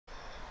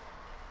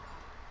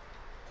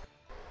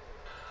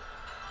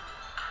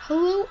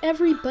Hello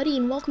everybody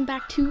and welcome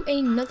back to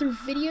another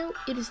video.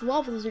 It is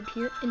Lava Lizard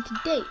here, and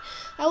today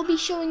I will be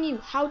showing you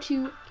how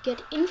to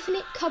get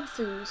infinite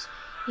Kubfus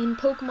in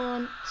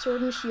Pokemon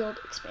Sword and Shield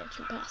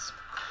expansion pass.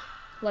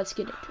 Let's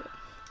get into it.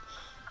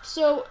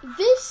 So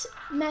this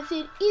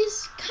method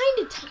is kind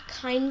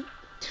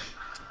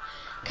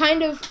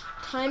of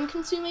time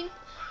consuming,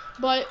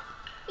 but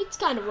it's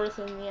kind of worth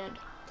it in the end.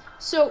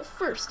 So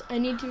first I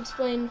need to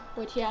explain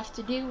what you have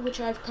to do, which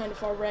I've kind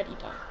of already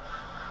done.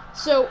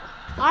 So,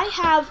 I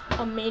have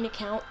a main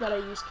account that I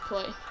used to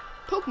play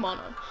Pokemon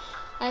on.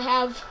 I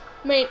have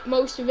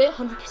most of it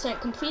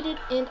 100% completed,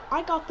 and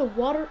I got the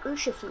Water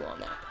Urshifu on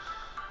that.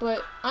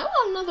 But I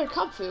want another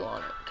Kubfu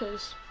on it,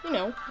 because,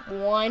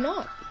 why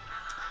not?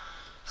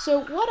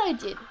 So, what I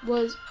did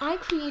was I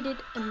created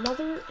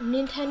another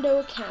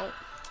Nintendo account,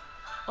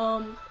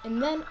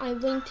 and then I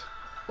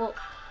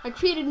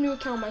created a new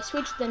account on my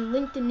Switch, then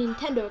linked the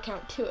Nintendo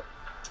account to it,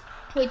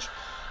 which,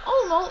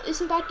 all in all,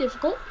 isn't that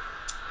difficult.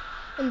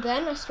 And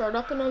then I start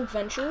up an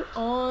adventure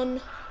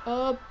on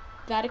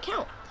that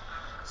account.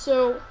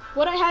 So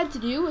what I had to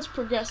do was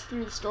progress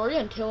through the story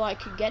until I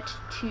could get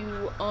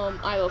to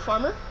Isle of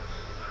Armor.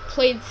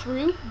 Played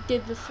through,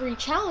 did the 3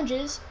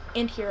 challenges,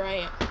 and here I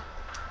am.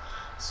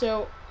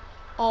 So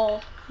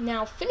I'll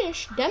now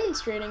finish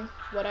demonstrating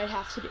what I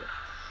have to do.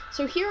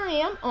 So here I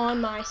am on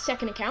my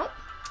second account,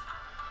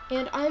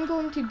 and I'm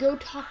going to go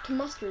talk to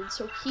Mustard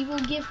so he will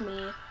give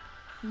me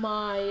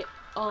my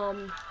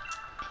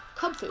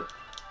Kubfu.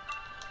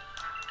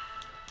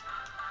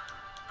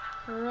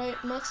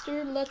 Alright,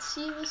 Mustard, let's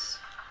see this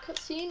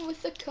cutscene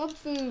with the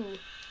Kubfu.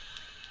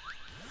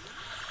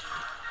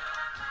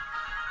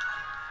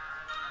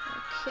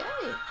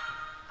 Okay.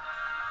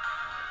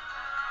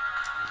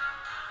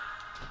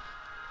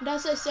 And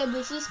as I said,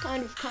 this is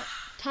kind of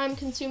time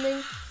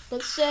consuming,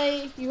 but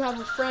say you have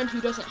a friend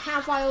who doesn't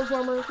have Isle of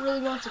Armor,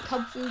 really wants a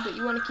Kubfu, but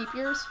you want to keep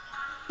yours,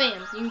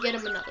 bam, you can get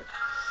him another.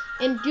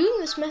 And doing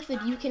this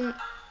method, you can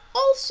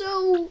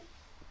also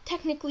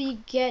technically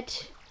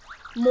get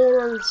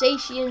more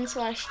Zacian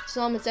 /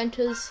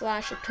 Zamazentas /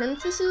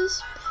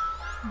 Eternatus's,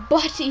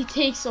 but it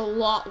takes a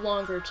lot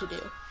longer to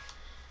do.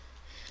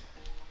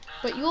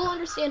 But you'll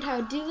understand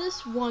how to do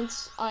this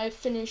once I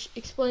finish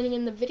explaining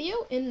in the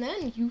video, and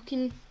then you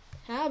can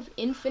have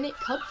infinite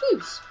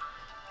Kubfus.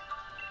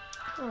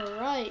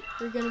 Alright,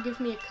 you're gonna give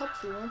me a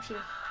Kubfu, aren't you?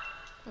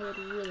 I would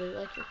really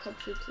like your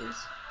Kubfu,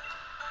 please.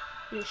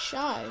 You're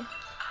shy.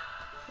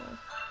 Oh.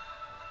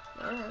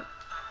 Alright.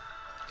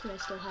 Can I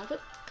still have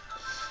it?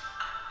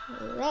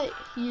 Alright,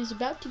 he is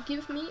about to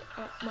give me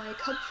my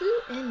Kubfu,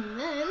 and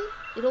then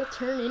it'll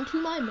turn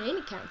into my main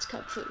account's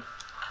Kubfu.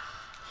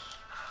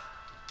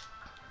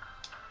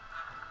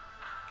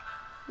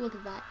 Look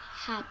at that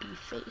happy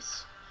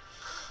face.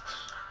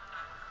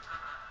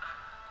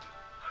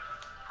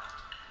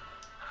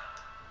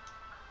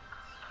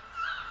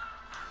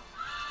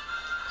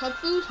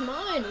 Kubfu's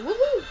mine!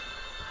 Woohoo!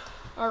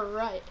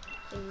 Alright,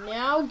 and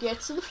now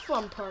get to the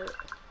fun part.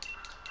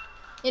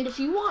 And if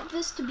you want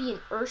this to be an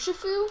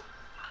Urshifu,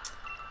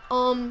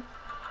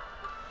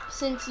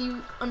 since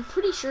I'm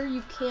pretty sure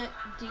you can't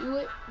do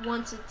it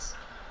once it's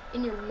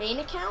in your main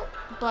account,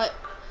 but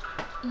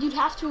you'd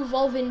have to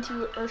evolve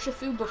into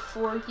Urshifu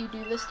before you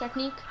do this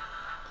technique.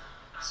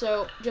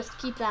 So just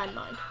keep that in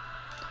mind.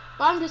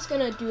 But I'm just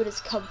gonna do it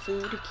as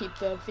Kubfu to keep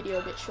the video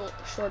a bit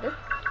shorter.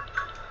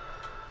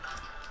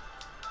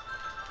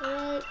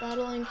 Alright,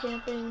 battling,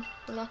 camping.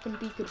 We're not gonna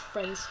be good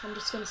friends. I'm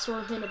just gonna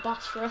store him in a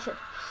box forever.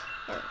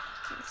 Alright,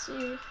 let's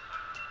see.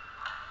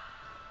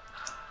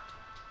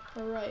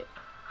 Alright,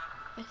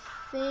 I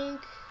think,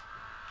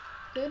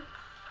 good.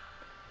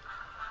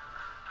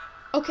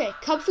 Okay,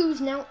 Kubfu is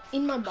now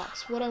in my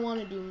box. What I want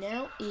to do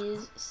now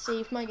is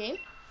save my game.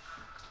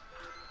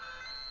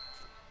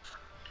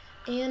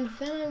 And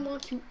then I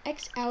want to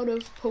X out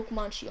of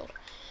Pokemon Shield.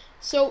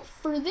 So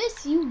for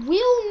this, you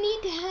will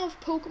need to have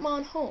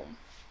Pokemon Home.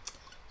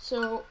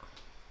 So,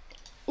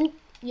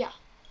 no.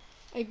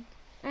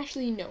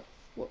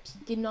 Whoops,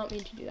 did not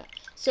mean to do that.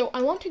 So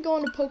I want to go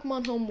into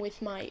Pokemon Home with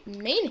my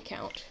main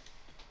account.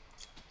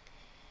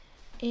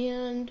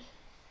 And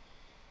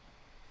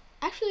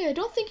actually, I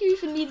don't think you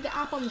even need the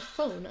app on the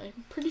phone.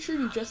 I'm pretty sure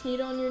you just need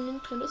it on your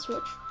Nintendo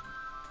Switch.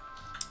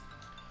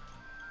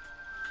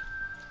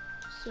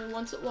 So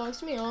once it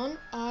logs me on,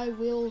 I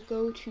will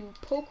go to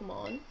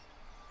Pokemon.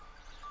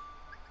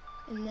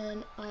 And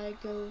then I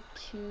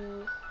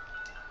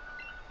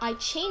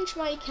change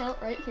my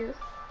account right here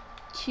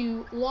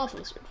to Lava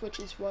Lizard, which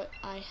is what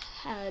I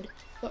had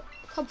the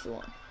Kubfu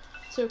on.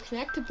 So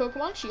connect to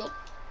Pokemon Shield.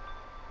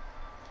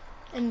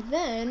 And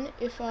then,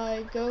 if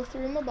I go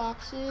through my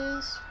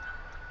boxes,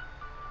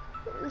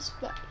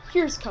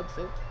 here's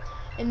Kubfu.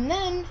 And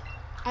then,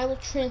 I will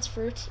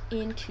transfer it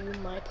into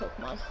my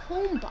Pokemon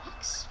Home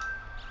box.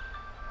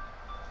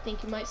 I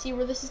think you might see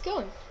where this is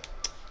going.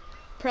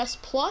 Press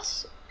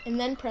plus, and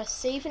then press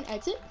save and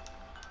exit.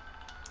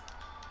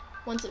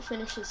 Once it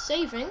finishes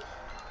saving,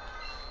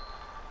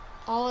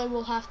 all I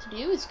will have to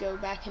do is go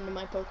back into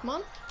my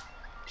Pokemon,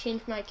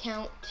 change my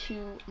account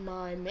to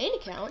my main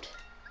account,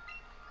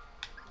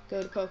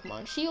 go to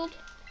Pokemon Shield.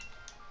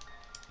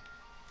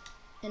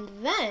 And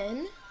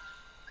then,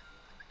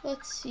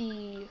 let's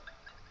see,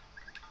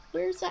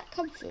 where's that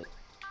Kubfus?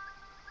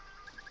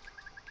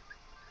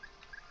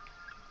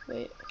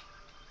 Wait,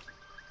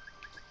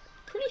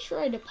 pretty sure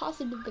I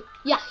deposited the,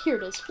 yeah, here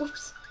it is,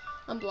 whoops,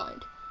 I'm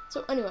blind.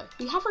 So anyway,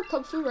 we have our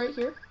Kubfus right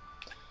here,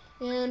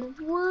 and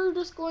we're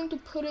just going to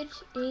put it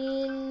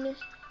in,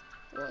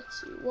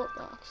 let's see, what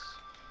box?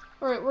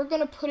 Alright, we're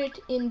going to put it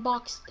in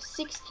box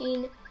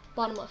 16,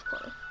 bottom left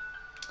corner.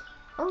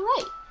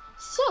 Alright,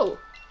 so,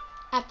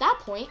 at that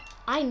point,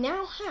 I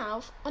now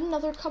have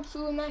another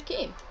Kubfus in that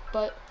game,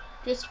 but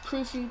just to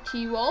prove to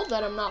you all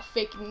that I'm not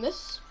faking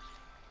this,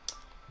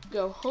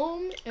 go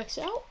home, X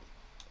out,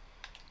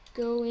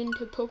 go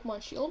into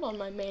Pokemon Shield on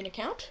my main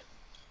account,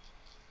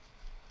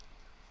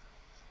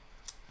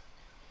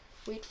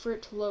 wait for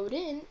it to load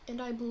in,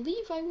 and I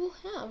believe I will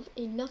have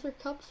another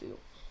Kubfus.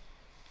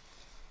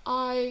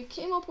 I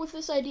came up with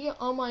this idea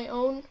on my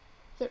own.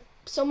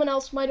 Someone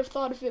else might have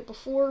thought of it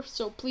before,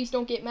 so please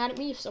don't get mad at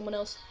me if someone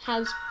else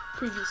has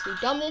previously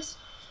done this.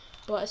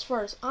 But as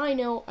far as I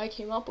know, I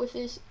came up with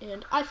this,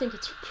 and I think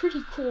it's a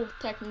pretty cool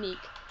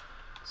technique.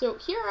 So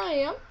here I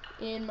am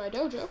in my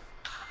dojo.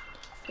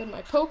 Go to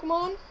my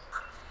Pokemon,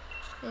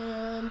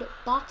 and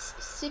box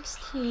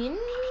 16,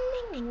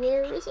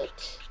 where is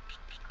it?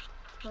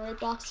 Alright,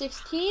 box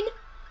 16,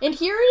 and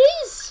here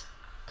it is!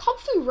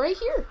 Kubfus right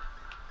here.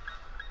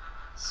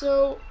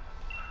 So,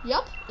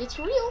 yep, it's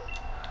real.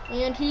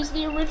 And who's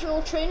the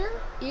original trainer?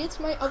 It's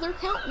my other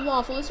account,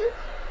 Lava Lizard.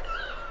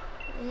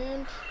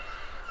 And,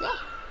 yeah.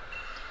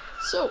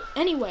 So,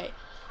 anyway,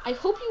 I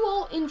hope you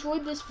all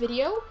enjoyed this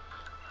video.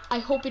 I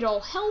hope it all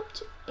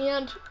helped.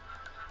 And,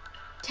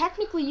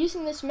 technically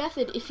using this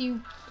method, if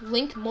you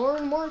link more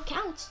and more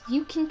accounts,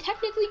 you can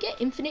technically get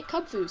infinite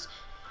Kubfus.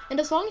 And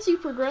as long as you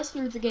progress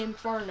through the game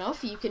far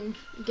enough, you can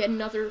get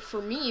another,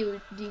 for me, it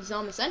would be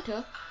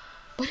Zamazenta.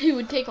 But it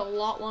would take a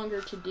lot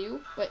longer to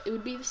do, but it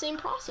would be the same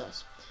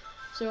process.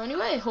 So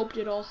anyway, I hope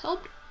it all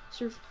helped.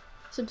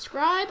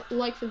 Subscribe,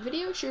 like the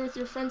video, share with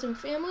your friends and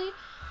family.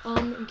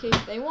 In case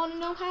they want to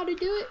know how to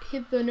do it,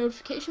 hit the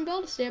notification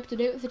bell to stay up to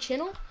date with the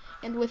channel.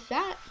 And with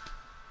that,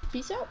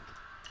 peace out.